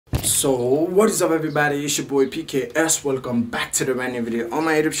So what is up everybody, it's your boy PKS. Welcome back to the brand new video on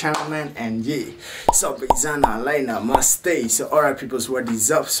my YouTube channel, man. And yeah, sabizana namaste. So alright peoples, what is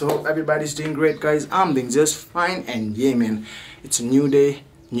up? So hope everybody's doing great, guys. I'm doing just fine. And yeah man, it's a new day,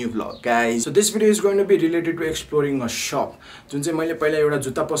 new vlog, guys. So this video is going to be related to exploring a shop. जुन चाहिँ मैले पहिला एउटा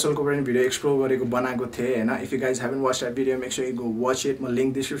जुत्ता पसलको बारेमा video explore गरेको बनाएको थिए हैन. If you guys haven't watched that video, make sure you go watch it. म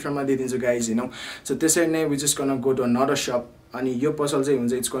link डिस्क्रिप्सनमा दिइदिन्छु guys, you know. So त्यसरी नै we just gonna go to another shop. अनि यो पसल चाहिँ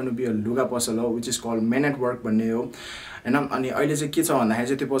हुन्छ, it's going to be a लुगा पसल हो, which is called Men at Work भन्ने हो हैन. अनि अहिले चाहिँ के छ भन्दाखेरि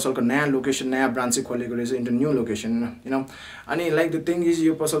चाहिँ त्यो पसलको नयाँ लोकेसन, नयाँ ब्रान्च चाहिँ खोलेको रहेछ in the new location, you know. अनि लाइक द थिङ इज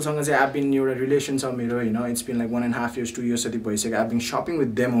यो पसलसँग चाहिँ I've been एउटा रिलेसन छ मेरो, you know. It's been like 1.5 years 2 years जति भइसक्यो. I've been shopping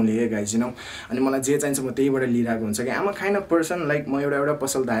with them only, hey guys, you know. अनि मलाई जे चाहिन्छ म त्यहीबाट लिइराको हुन्छ कि I'm a kind of person like म एउटा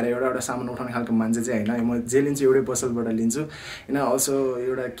पसल धाएर एउटा सामान उठाउने खालको मान्छे चाहिँ हैन. म जे लिन्छु एउटै पसलबाट लिन्छु, you know. Also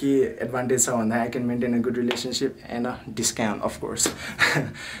एउटा के एडभान्टेज छ भन्दा I can maintain a good relationship and a discount of course.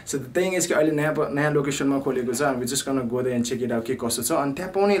 So the thing is कि अहिले नयाँ लोकेसनमा खोलेको छ. We just gonna go there and check it out के कस्तो छ. अनि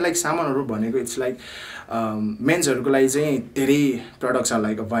त्यहाँ पाउने लाइक सामानहरु भनेको it's like मेन्सहरुको लागि चाहिँ धेरै प्रोडक्ट्स आर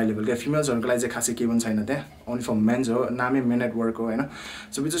लाइक अवेलेबल के. फिमेल्सहरुको लागि चाहिँ खासै के पनि छैन त्यहाँ. Only for men's हो, नामै Men at Work हो हैन.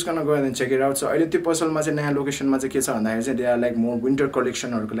 So we just gonna go ahead and check it out. So अहिले त्यो पसलमा चाहिँ नयाँ लोकेसनमा चाहिँ के छ भन्दाखेरि चाहिँ they are like more winter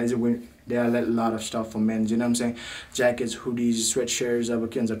collectionहरुको लागि चाहिँ they are like a lot of stuff for men, you know what I'm saying? Jackets, hoodies, sweatshirts, अब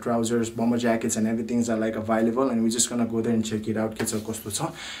के भन्छ trousers, bomber jackets and everything are like available, and we're just gonna go there and check it out के छ कस्तो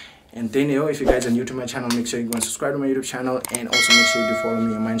छ. And then if you guys are new to my channel, make sure you go and subscribe to my YouTube channel, and also make sure you do follow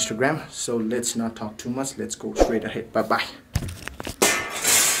me on my Instagram. So let's not talk too much, let's go straight ahead. Bye bye.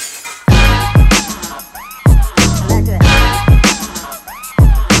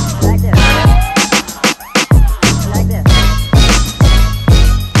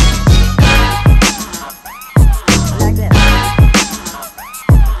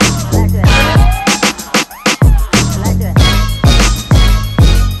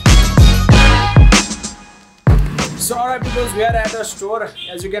 So alright because we are at a store,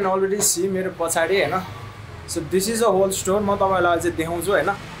 as you can already see मेरो पछाडी हैन. So this is a whole store. म तपाईलाई चाहिँ देखाउँछु हैन.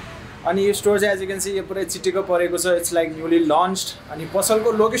 अनि यो स्टोर चाहिँ as you can see यो पुरै चिटिको परेको छ. It's like newly launched. अनि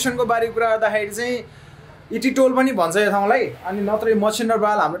पसलको लोकेसनको बारे कुरा गर्दाखेरि चाहिँ इटी टोल पनि भन्छ यो ठाउँलाई. अनि नत्र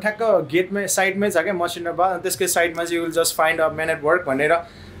मछिन्द्रबहाल हाम्रो ठ्याक्क गेटमै साइडमै छ के मछिन्द्रबहाल. अनि त्यसकै साइडमा चाहिँ you will just find a Men at Work भनेर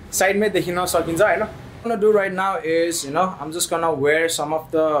साइडमै देखिन सकिन्छ हैन. What I'm gonna do right now is, you know, I'm just gonna wear some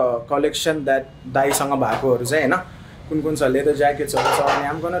of the collection that दाइसँग भएकोहरु चाहिँ हैन. कुन छ लेदर ज्याकेट्सहरु छ. अनि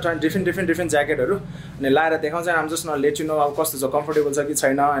I'm gonna try different ज्याकेटहरु अनि लाएर देखाउँछ. I'm just gonna let you know अब कस्तो छ, कम्फर्टेबल छ कि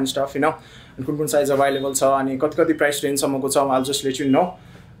छैन and stuff, you know. अनि कुन साइज अवेलेबल छ अनि कति प्राइस रेन्ज सम्मको छ. I'll just let you know.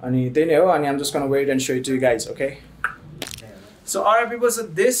 अनि त्यही नै हो. अनि I'm just gonna wait and show it to you guys, okay? So alright people, so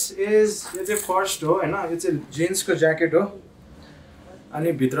this is यो चाहिँ फर्स्ट हो हैन. यो चाहिँ जिन्स को ज्याकेट हो.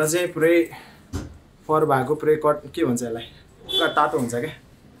 अनि भित्र चाहिँ पुरै फर भएको पुरै कट के भन्छ यसलाई, पुरा तातो हुन्छ के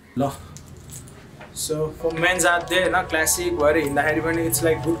ल. So for men's out there हैन, क्लासिक भएर हिँड्दाखेरि पनि it's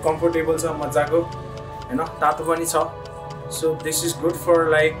like good comfortable छ, मज्जाको हैन, तातो पनि छ. So this is good for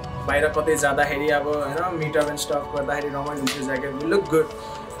like बाहिर कतै जाँदाखेरि अब हैन मिटअप एन्ड स्टफ गर्दाखेरि रमाइलो हुन्छ jacket. will look good.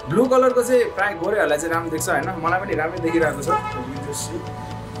 Blue colour को चाहिँ प्राय गोरेहरुलाई चाहिँ राम्रो देख्छ हैन. मलाई पनि राम्रो देखिरहेको छ.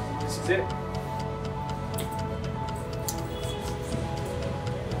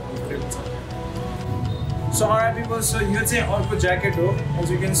 So alright people, so यो चाहिँ अर्को ज्याकेट हो. As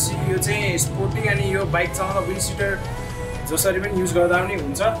you can see यो चाहिँ स्पोर्टी अनि यो बाइकसँग विन्ड सिटर जसरी पनि युज गर्दा पनि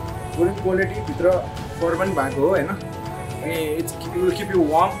हुन्छ. गुड क्वालिटी, भित्र फर पनि भएको हो हैन. अनि it will keep you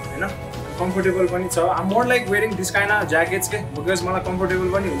warm हैन, कम्फर्टेबल पनि छ. I'm more like wearing this kind of jackets के because मलाई कम्फर्टेबल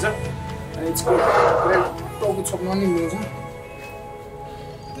पनि हुन्छ. अनि इट्स गुड, टाउको छोप्न पनि मिल्छ.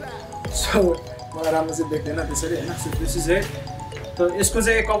 So मलाई राम्रो चाहिँ देख्दैन त्यसरी हैन. So this is it. So यसको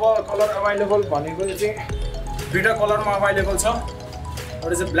चाहिँ कलर अवेलेबल भनेको चाहिँ दुईटा कलरमा अवेलेबल छ.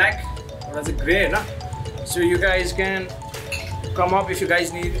 एउटा चाहिँ ब्ल्याक, एउटा चाहिँ ग्रे हैन. So you guys can come up if you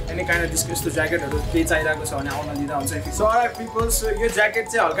guys need any kind of this यस्तो ज्याकेटहरु केही चाहिरहेको छ भने आउन लिँदा हुन्छ. So alright people, so यो ज्याकेट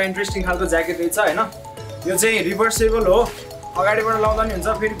चाहिँ हल्का इन्ट्रेस्टिङ खालको ज्याकेट रहेछ हैन. यो चाहिँ रिभर्सेबल हो. अगाडिबाट लाउँदा नि हुन्छ,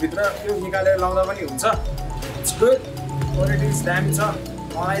 फेरि भित्र यो निकालेर लाउँदा पनि हुन्छ. इट्स गुड, क्वालिटी इज दामी छ.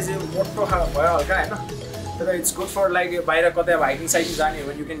 मलाई चाहिँ मोटो भयो हल्का हैन. तर इट्स गुड फर लाइक बाहिर कतै हाइकिङ साइकिङ जाने हो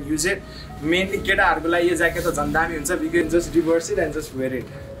भने you can use it. Mainly केटाहरुको लागि यो ज्याकेट त झन् दामी हुन्छ. You can just reverse it and just where it.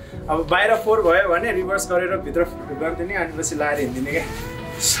 अब बाहिर फोर भयो भने रिभर्स गरेर भित्र गर्दिने अनि पछि लाएर हिँड्दिने के.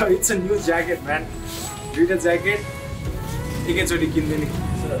 So it's a new jacket man. दुईटा ज्याकेट एकैचोटि किन्दिने.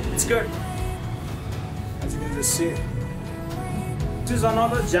 So it's good. As you can just see this is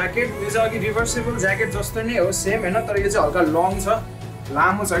another jacket. यो चाहिँ अघि रिभर्सेबल ज्याकेट जस्तो नै हो, सेम हैन. तर यो चाहिँ हल्का लङ छ,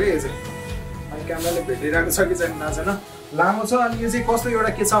 लामो छ कि यो चाहिँ. अनि क्यामेराले भेटिरहेको छ कि छैन थाहा छैन, लामो छ. अनि यो चाहिँ कस्तो एउटा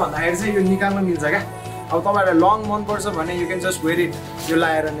के छ भन्दाखेरि चाहिँ यो निकाल्न मिल्छ क्या. अब तपाईहरुलाई लङ मन पर्छ भने you can just where it यो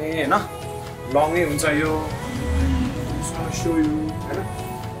लाएर नै हैन लङै हुन्छ यो सो यु हैन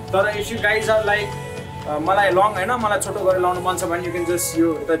तर if you guys are like मलाई लङ हैन मलाई छोटो गरेर लाउनु मन छ भने यु क्यान जस्ट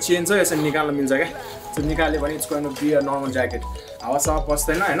यो यता चेन छ यसरी निकाल्न मिल्छ के सो निकाल्यो भने it's going to be a normal jacket हावासँग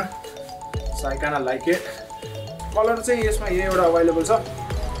पस्दैन हैन so I kind like it colour चाहिँ यसमा यो एउटा अवेलेबल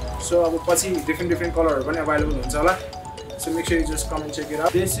छ सो अब पछि डिफ्रेन्ट कलरहरु पनि अवेलेबल हुन्छ होला so make sure you just come and check it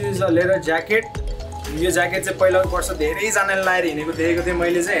out this is a leather jacket यो ज्याकेट चाहिँ पहिलाको वर्ष धेरै जनाले लाएर हिँडेको देखेको थिएँ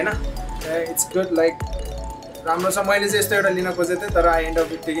मैले चाहिँ हैन इट्स गुड लाइक राम्रो छ मैले चाहिँ यस्तो एउटा लिन खोजेको थिएँ तर I and up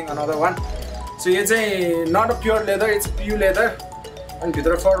taking another one so यो चाहिँ not a pure leather it's pure leather अनि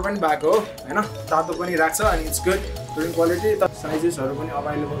भित्र फर पनि भएको हो हैन तातो पनि राख्छ अनि इट्स गुड ड्युरिङ क्वालिटी त साइजेसहरु पनि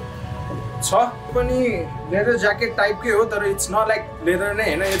अवेलेबल छ पनि लेदर ज्याकेट टाइपकै हो तर इट्स नट लाइक लेदर नै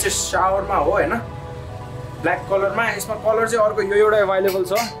हैन यो चाहिँ शावरमा हो हैन ब्ल्याक कलरमा यसमा कलर चाहिँ अर्को यो एउटा अवेलेबल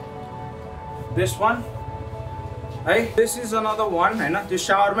छ दिस वान है दिस इज अनदर वान हैन त्यो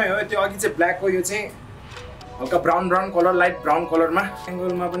शावरमै हो त्यो अघि चाहिँ ब्ल्याक हो यो चाहिँ हल्का ब्राउन कलर लाइट ब्राउन कलरमा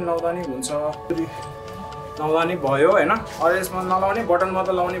एङ्गलमा पनि लाउँदा नि हुन्छ लाउँदा नि भयो हैन अरेन्जमा नलाउने बटनमा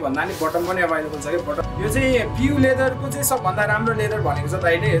त लाउने भन्दा नि बटन पनि अवेलेबल छ के बटन यो चाहिँ प्यु लेदरको चाहिँ सबभन्दा राम्रो लेदर भनेको छ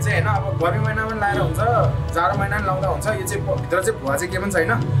दाइले यो चाहिँ हैन अब गर्मी महिनामा पनि लाएर हुन्छ जाडो महिनामा पनि लाउँदा हुन्छ यो चाहिँ भित्र चाहिँ भुवा चाहिँ के पनि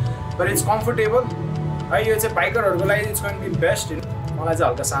छैन तर इट्स कम्फर्टेबल है यो चाहिँ बाइकरहरुको लागि it's going to be best मलाई चाहिँ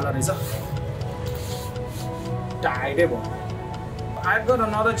हल्का सानो रहेछ टाइटै भयो I got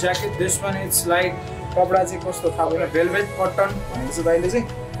another jacket this one it's like कपडा चाहिँ कस्तो थाहा भएन भेलभेट कटन भनेको छ दाइले चाहिँ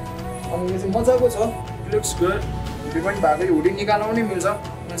अनि यो चाहिँ मजाको छ लुक्स गुड हुडी पनि भएको यो हुडी निकाल्न पनि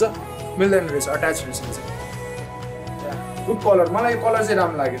मिल्छ मिल्दैन रहेछ अट्याच रहेछ चाहिँ गुड कलर मलाई यो कलर चाहिँ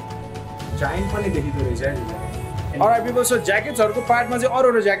राम्रो लाग्यो जाइन पनि देखिँदो रहेछ अलराइट पिपल सो ज्याकेट्सहरुको पार्टमा चाहिँ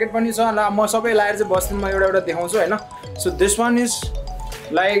अरू ज्याकेट पनि छ ल म सबै लाएर चाहिँ बस्दिनमा एउटा देखाउँछु हैन so this one is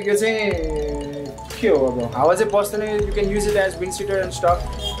like यो चाहिँ के हो अब हावा चाहिँ बस्दैन you can use it as wind seater and stuff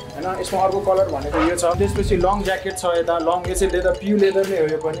हैन यसमा अर्को कलर भनेको यो छ त्यसपछि लङ ज्याकेट छ यता लङ यो चाहिँ लेदर प्यु लेदर नै हो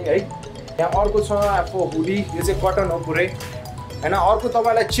यो पनि है यहाँ अर्को छ आपको हुडी यो चाहिँ कटन हो पुरै हैन अर्को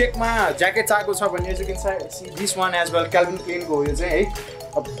तपाईलाई चेकमा ज्याकेट चाहिएको छ भने चाहिँ किन see this one as well Kelvin क्लीनको हो यो चाहिँ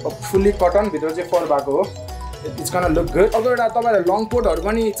है फुल्ली कटन भित्र चाहिँ फर भएको हो इट्स गोना लुक गुड अब एउटा तपाईलाई लङ कोटहरु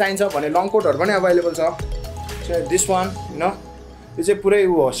पनि चाहिन्छ भने लङ कोटहरु पनि अवेलेबल छ सो दिस वान हैन यो चाहिँ पुरै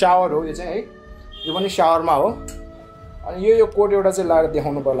हो शावर हो यो चाहिँ है यो पनि शावरमा हो अनि यो कोट एउटा चाहिँ लाएर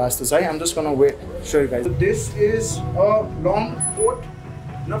देखाउनु पर्ला जस्तो छ है आम just gonna weight show you guys this is a long coat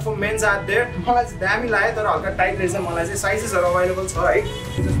not for men's are there मलाई चाहिँ दामी लाग्यो तर हल्का टाइट रहेछ मलाई चाहिँ साइजेसहरु अवेलेबल छ है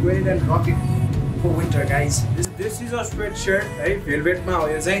just where it and rock it for winter guys this is a sweat shirt है भेलभेटमा हो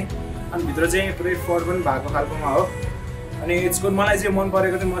यो चाहिँ अनि भित्र चाहिँ पुरै फर पनि भएको खालकोमा हो अनि इट्स गुड मलाई चाहिँ मन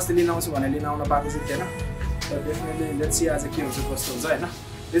परेको थियो म अस्ति लिन आउँछु भने लिन आउन पाएको चाहिँ थिएन तर डेफिनेटली लेट्स सी आज के हुन्छ कस्तो हुन्छ हैन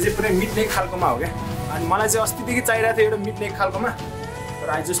यो चाहिँ पुरै मिड नेक खालकोमा हो क्या अनि मलाई चाहिँ अस्तिदेखि चाहिरहेको थियो एउटा मिड नेक खालकोमा तर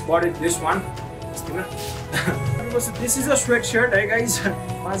I just but it this one asthma this is a sweat short है गाइज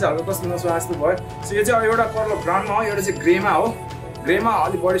मलाई चाहिँ हल्का कस्तो नसो जस्तो भयो सो यो चाहिँ एउटा कलर ब्राउनमा हो एउटा चाहिँ ग्रेमा हो ग्रेमा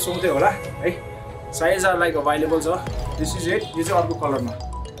अलिक बढी सुहाउँथ्यो होला है साइज आर लाइक अभाइलेबल छ दिस इज इट यो चाहिँ अर्को कलरमा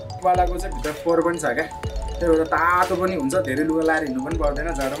वालाको चाहिँ भित्र फोर पनि छ क्या त्यो एउटा तातो पनि हुन्छ धेरै लुगा लाएर हिँड्नु पनि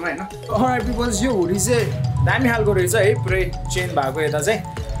पर्दैन जाडोमा होइन पिपल्स यो हुडी चाहिँ दामी खालको रहेछ है पुरै चेन भएको यता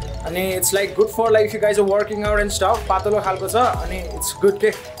चाहिँ अनि it's like good for like you guys working out and stuff पातलो खालको छ अनि इट्स गुड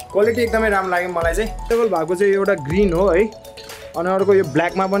के क्वालिटी एकदमै राम्रो लाग्यो मलाई चाहिँ टेबल भएको चाहिँ एउटा ग्रिन हो है अनि अर्को यो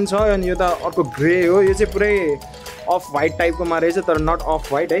ब्ल्याकमा पनि छ अनि यो त अर्को ग्रे हो यो चाहिँ पुरै अफ वाइट टाइपकोमा रहेछ तर नट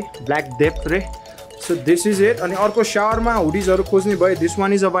अफ वाइट है ब्ल्याक डेप्थ रे सो दिस इज इट अनि अर्को शावरमा हुडिजहरु खोज्ने भयो दिस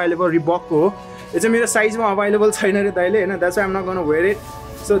वान इज अभाइलेबल रिबकको हो यो चाहिँ मेरो साइजमा अभाइलेबल छैन रे दाइले हैन that's why I am not gonna wear it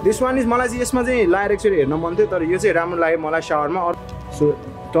so this one is मलाई चाहिँ यसमा चाहिँ लाएर एकचोटि हेर्न मन थियो तर यो चाहिँ राम्रो लाग्यो मलाई शावरमा सो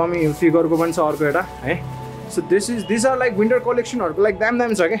टमी फिगरको पनि छ अर्को एउटा है so this are like winter कलेक्सनहरुको like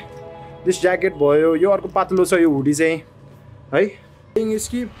दाम छ के दिस ज्याकेट भयो यो अर्को पातलो छ यो हुडी चाहिँ है थिङ इज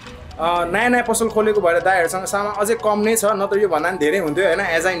कि नयाँ पसल खोलेको भएर दाइहरुसँग सामान अझै कम नै छ नत्र यो भन्दा पनि धेरै हुन्थ्यो हैन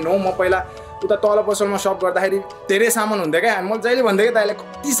एज आई नो म पहिला उता तल पसलमा सप गर्दाखेरि धेरै सामान हुन्थ्यो क्या म जहिले भन्दै कि दाइले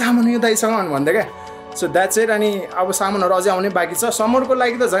कति सामान यो दाइसँग भन्दै क्या सो द्याट्स इट अनि अब सामानहरु अझै आउने बाँकी छ समरको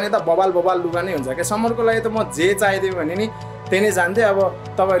लागि त झन् यता बबाल लुगा नै हुन्छ क्या समरको लागि त म जे चाहिदियो भने नि त्यही नै जान्थेँ अब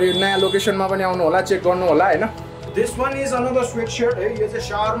तपाईँहरू नयाँ लोकेसनमा पनि आउनु होला चेक गर्नु होला हैन this one is another sweat shirt है यो चाहिँ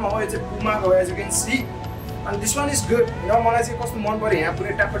शावरमा हो यो चाहिँ पुमाको हो एज यु क्यान सी अनि दिस वान इज गुड मलाई चाहिँ कस्तो मन पर्यो यहाँ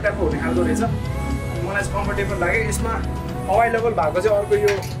पुरै ट्याप्प हुने खालको रहेछ अनि मलाई चाहिँ कम्फर्टेबल लाग्यो यसमा अभाइलेबल भएको चाहिँ अर्को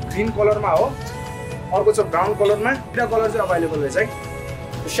यो ग्रीन कलरमा हो अर्को छ ब्राउन कलरमा दुईटा कलर चाहिँ अभाइलेबल रहेछ है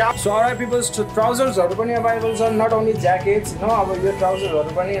सो अलराइट पिपल्स ट्राउजर्सहरु पनि अभाइलेबल छ नट ओन्ली ज्याकेट्स अब यो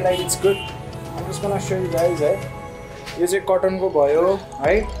ट्राउजर्सहरु पनि like it's good I am just gonna show you guys है यो चाहिँ कटनको भयो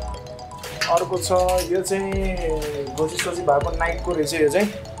है अर्को छ यो चाहिँ गोजी भएको नाइटको रहेछ यो चाहिँ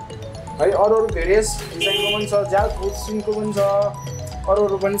है। अरू भेरियस डिजाइनको पनि छ, ज्याल फुटसिनको पनि छ,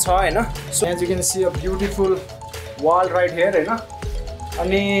 अरू पनि छ हैन। सो यहाँ you can C a beautiful wall right here हैन।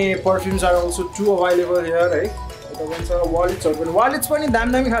 अनि perfumes are also 2 available here है। यता पनि छ वालेट्स पनि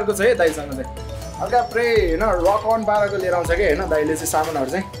दामी खालको छ है दाइसँग चाहिँ। हल्का प्रे हैन रक अन पाराको लिएर आउँछ के हैन दाइले चाहिँ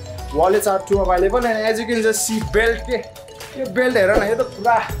सामानहरु चाहिँ। Wallets are 2 available and as you can just see belt के यो बेल्ट हेर न, यो त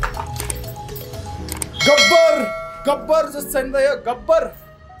पुरा गब्बर जस्तो छ नि त यो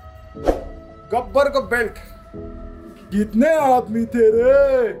गब्बरको बेल्ट। कितने आदमी थे रे।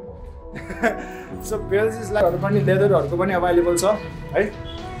 सो बेल्ट्सहरु पनि लेदरहरुको पनि अभाइलेबल छ है।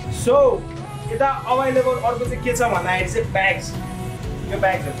 सो यता अभाइलेबल अर्को चाहिँ के छ भन्दाखेरि चाहिँ ब्याग्स, यो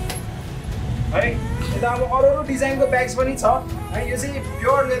ब्याग्सहरु है। यता अब अरू डिजाइनको ब्याग्स पनि छ है। यो चाहिँ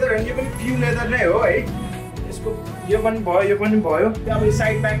प्योर लेदर हैन, यो पनि प्योर लेदर नै हो है। यसको यो पनि भयो, यो पनि भयो। अब यो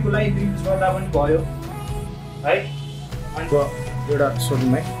साइड ब्यागको लागि युज गर्दा पनि भयो है। अनि एउटा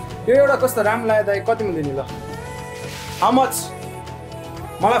सोरुम है। यो एउटा कस्तो राम्रो लाग्यो दाइ, कतिमा दिने ल? How much?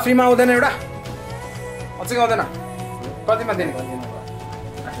 मलाई फ्रीमा आउँदैन एउटा? अझै आउँदैन? कतिमा दिने?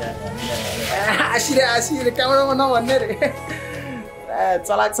 आसिरे क्यामेरामा नभन्ने रे।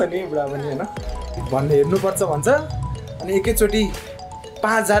 चलाक छ नि बुढा पनि हैन। भन्ने हेर्नुपर्छ भन्छ अनि एकैचोटि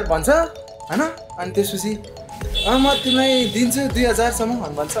 5000 भन्छ हैन। अनि त्यसपछि म तिमीलाई दिन्छु 2000 सम्म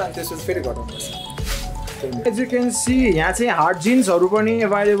भन्छ। अनि त्यसपछि फेरि घटाउनुपर्छ। एज यु क्यान सी यहाँ चाहिँ हार्ड जिन्सहरु पनि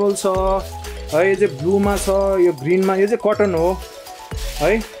अभाइलेबल छ है। यो चाहिँ ब्लूमा छ, यो ग्रीनमा, यो चाहिँ कटन हो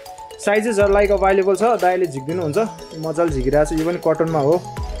है। साइजेसहरु लाइक अभाइलेबल छ। दाइले झिक्दिनुहुन्छ, मजाले झिकिरहेको छ। यो पनि कटनमा हो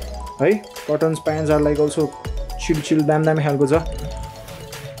है। Curtains pants are like also चिल दामी खालको छ।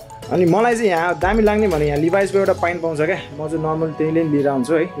 अनि मलाई चाहिँ यहाँ दामी लाग्ने भने यहाँ लिभाइसको एउटा प्यान्ट पाउँछ क्या। म चाहिँ नर्मल त्यहीले लिएर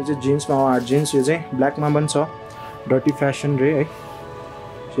आउँछु है। यो चाहिँ जिन्समा हो, हार्ड जिन्स। यो चाहिँ ब्ल्याकमा पनि छ, डर्टी फ्यासन रे है।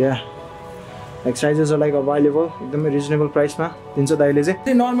 या लाइक साइजेस लाइक अभाइलेबल, एकदमै रिजनेबल प्राइसमा दिन्छ दाइले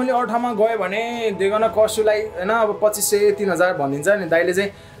चाहिँ। नर्मली अरू ठाउँमा गयो भने देगन कस्टुलाई हैन अब 2500 3000 भनिदिन्छ नि। दाइले चाहिँ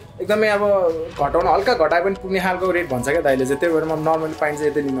एकदमै अब घटाउन हल्का घटाए पनि पुग्ने खालको रेट भन्छ क्या दाइले चाहिँ। त्यही भएर म नर्मली पाइन्ट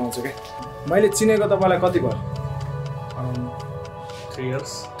चाहिँ यतै लिन आउँछु क्या। मैले चिनेको तपाईँलाई कति भयो?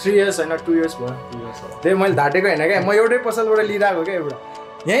 3 इयर्स हैन 2 इयर्स भयो। त्यही मैले ढाटेको हैन क्या। म एउटै पसलबाट लिइरहेको क्या। एउटा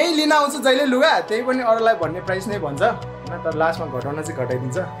यहीँ लिन आउँछु जहिले लुगा, त्यही पनि अरूलाई भन्ने प्राइस नै भन्छ हैन। तर लास्टमा घटाउन चाहिँ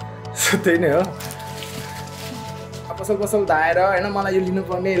घटाइदिन्छ। सो त्यही नै हो। पसल धाएर हैन मलाई यो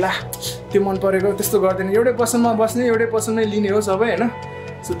लिनुपर्ने ला त्यो मन परेको त्यस्तो गर्दैन। एउटै पसलमा बस्ने, एउटै पसलमै लिने हो सबै हैन।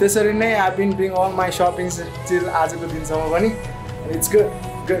 सो त्यसरी नै I been doing all my सपिङ्स चिज आजको दिनसम्म पनि। It's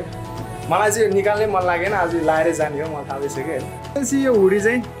good. मलाई चाहिँ निकाल्नै मन लागेन, आज लाएरै जाने हो। मलाई थाहा भइसक्यो हैन। यो हुडी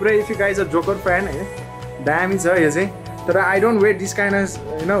चाहिँ पुरै if you guys a joker fan है, दामी छ यो चाहिँ। तर I don't where this kind of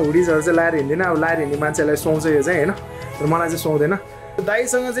हैन हुडीजहरु चाहिँ लाएर हिँड्दिनँ। अब लाएर हिँड्ने मान्छेलाई सुहाउँछ यो चाहिँ हैन। तर मलाई चाहिँ सुहाउँदैन।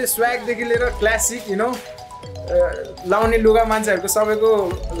 दाइसँग चाहिँ स्वागदेखि लिएर क्लासिक यु नो लाउने लुगा मान्छेहरूको सबैको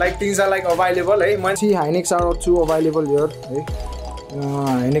like things are like available है। मान्छे हाइनेक्स आर 2 अभाइलेबल हियर है।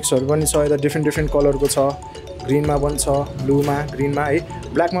 हाइनेक्सहरु पनि छ यता, डिफ्रेन्ट कलरको छ। ग्रीनमा पनि छ, ब्लूमा, ग्रीनमा है,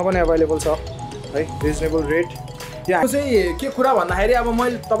 ब्ल्याकमा पनि अभाइलेबल छ है। Reasonable rate. यहाँ चाहिँ के कुरा भन्दाखेरि अब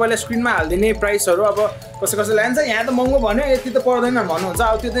मैले तपाईँलाई स्क्रिनमा हालिदिने प्राइसहरू अब कसै लान्छ। यहाँ त महँगो भन्यो, यति त पर्दैन भन्नुहुन्छ।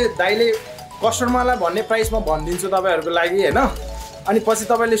 अब त्यो चाहिँ दाइले कस्टमरलाई भन्ने प्राइसमा भनिदिन्छु तपाईँहरूको लागि हैन। अनि पछि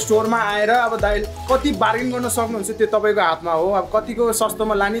तपाईँले स्टोरमा आएर अब दाइ कति बार्गेन गर्न सक्नुहुन्छ त्यो तपाईँको हातमा हो। अब कतिको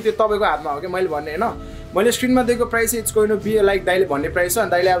सस्तोमा लाने त्यो तपाईँको हातमा हो कि मैले भन्ने हैन। मैले स्क्रिनमा दिएको price it's going to be like दाइले भन्ने प्राइस हो।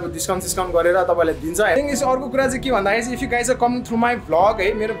 अनि दाइले अब डिस्काउन्ट गरेर तपाईँलाई दिन्छ। अर्को कुरा चाहिँ के भन्दाखेरि चाहिँ if you guys are coming through my vlog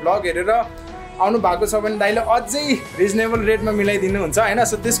है, मेरो भ्लग हेरेर आउनु भएको छ भने दाइले अझै रिजनेबल रेटमा मिलाइदिनुहुन्छ हैन।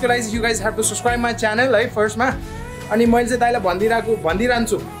 सो त्यसको लागि you guys have to subscribe my channel है फर्स्टमा। अनि मैले चाहिँ दाइलाई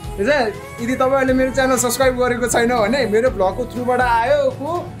भनिरहन्छु यदि तपाईँहरूले मेरो च्यानल सब्सक्राइब गरेको छैन भने मेरो भ्लगको थ्रुबाट आयो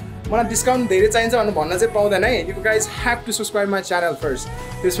को मलाई डिस्काउन्ट धेरै चाहिन्छ भनेर भन्न चाहिँ पाउँदैन है। You guys have to subscribe my channel first.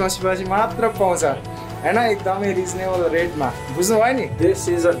 त्यसपछि मात्र पाउँछ हैन, एकदमै रिजनेबल रेटमा। बुझ्नुभयो नि? This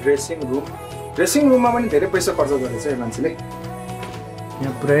is a dressing room. Dressing रुममा पनि धेरै पैसा खर्च गरेछ है मान्छेले।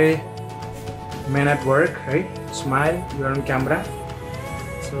 यहाँ पुरै मेन एट वर्क है, स्माइल गर्न क्यामेरा।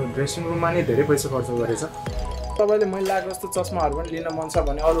 सो ड्रेसिङ रुममा नि धेरै पैसा खर्च गरेछ। तपाईँले मैले लागेको जस्तो चस्माहरू पनि लिन मन छ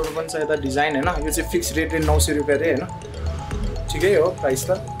भने अरू पनि छ यता डिजाइन हैन। यो चाहिँ फिक्स रेट 900 रुपियाँ रे हैन। ठिकै हो प्राइस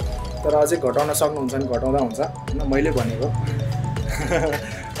त, तर अझै घटाउन सक्नुहुन्छ भने घटाउँदा हुन्छ हैन। मैले भनेको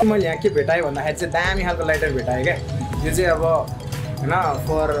मैले यहाँ के भेटाएँ भन्दाखेरि चाहिँ दामी खालको लाइटर भेटाएँ क्या। यो चाहिँ अब हैन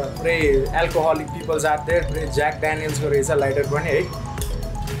फर पुरै एल्कोहलिक पिपल्स आर देयर। पुरै ज्याक ड्यानियल्सको रहेछ लाइटर पनि है।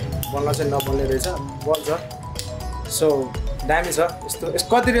 बल्न चाहिँ नबल्ने रहेछ, बल्छ। सो दामी छ यस्तो।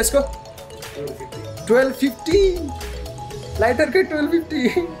 कति रेसको? 1250 लाइटरकै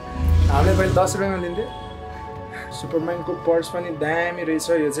 1250। हामीले पहिले 10 रुपियाँमा लिन्थ्यो। सुपरम्यानको पर्स पनि दामी रहेछ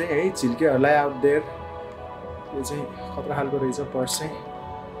यो चाहिँ है झिल्केहरूलाई आउट देयर यो चाहिँ खतरा खालको रहेछ पर्स चाहिँ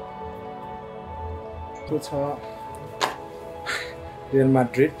त्यो छ रियल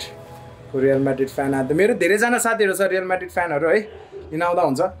म्याड्रिड फ्यान आएको मेरो धेरैजना साथीहरू छ रियल म्याड्रिड फ्यानहरू है लिन आउँदा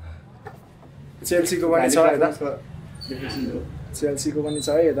हुन्छ चेल्सीको पनि छ यता चेल्सीको पनि छ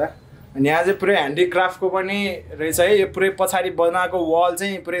है यता अनि यहाँ चाहिँ पुरै ह्यान्डिक्राफ्टको पनि रहेछ है यो पुरै पछाडि बनाएको वाल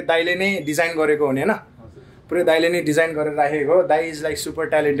चाहिँ पुरै दाइले नै डिजाइन गरेको हुने होइन पुरै दाइले नै डिजाइन गरेर राखेको हो दाइ is like super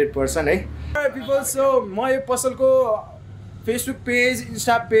talented person है पिपल सो म यो पसलको Facebook page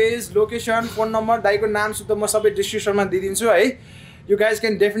Insta page location phone number दाइको नाम सुध म सबै डिस्क्रिप्सनमा दिइदिन्छु है you guys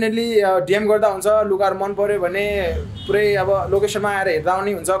can definitely DM गर्दा हुन्छ लुगाहरू मन पऱ्यो भने पुरै अब लोकेसनमा आएर हेर्दा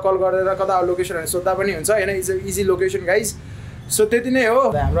पनि हुन्छ कल गरेर कता लोकेसनहरू सोद्धा पनि हुन्छ होइन is easy location guys so त्यति नै हो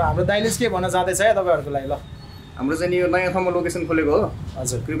हाम्रो दाइले के भन्न चाहँदैछ है तपाईँहरूको लागि ल हाम्रो चाहिँ यो नयाँ ठाउँमा लोकेसन खोलेको हो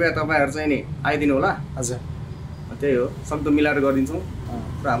हजुर कृपया तपाईँहरू चाहिँ नि आइदिनु होला हजुर त्यही हो सक्दो मिलाएर गरिदिन्छौँ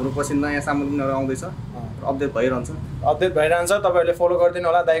र हाम्रो पछि नयाँ सामानहरू आउँदैछ अपडेट भइरहन्छ तपाईँहरूले फलो गरिदिनु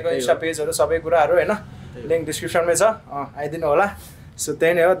होला दाइको इन्स्टा पेजहरू सबै कुराहरू होइन लिङ्क डिस्क्रिप्सनमै छ आइदिनु होला सो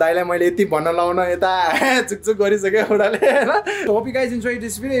त्यही नै हो दाइलाई मैले यति भन्न लाउन यता चुकचुक गरिसकेँ एउटाले होइन hope you guys enjoy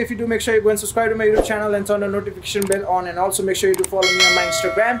this video if you do make sure you go and subscribe to my YouTube channel and turn the notification bell on and also make sure you do follow me on my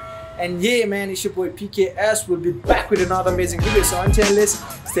Instagram and yeah man it's your boy PKS we'll be back with another amazing video so until this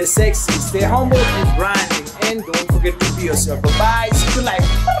stay sexy stay humble and grinding and don't forget to be yourself bye bye see you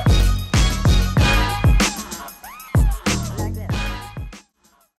later